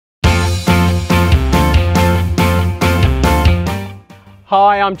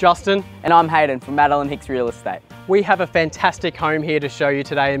Hi, I'm Justin. And I'm Hayden from Madeleine Hicks Real Estate. We have a fantastic home here to show you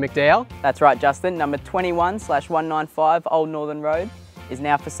today in McDowall. That's right, Justin. Number 21/195 Old Northern Road is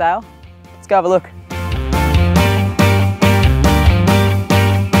now for sale. Let's go have a look.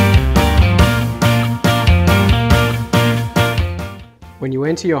 When you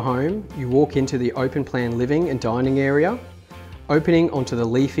enter your home, you walk into the open plan living and dining area, opening onto the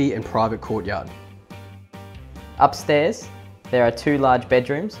leafy and private courtyard. Upstairs, there are two large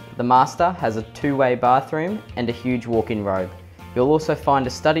bedrooms. The master has a two-way bathroom and a huge walk-in robe. You'll also find a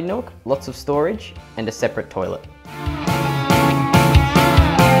study nook, lots of storage, and a separate toilet.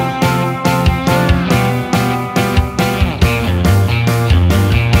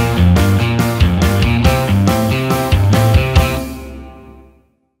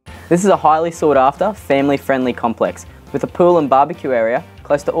 This is a highly sought after, family-friendly complex with a pool and barbecue area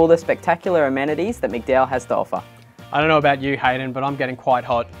close to all the spectacular amenities that McDowall has to offer. I don't know about you, Hayden, but I'm getting quite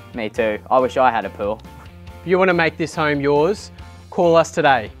hot. Me too. I wish I had a pool. If you want to make this home yours, call us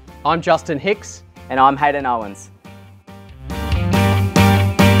today. I'm Justin Hicks. And I'm Hayden Owens.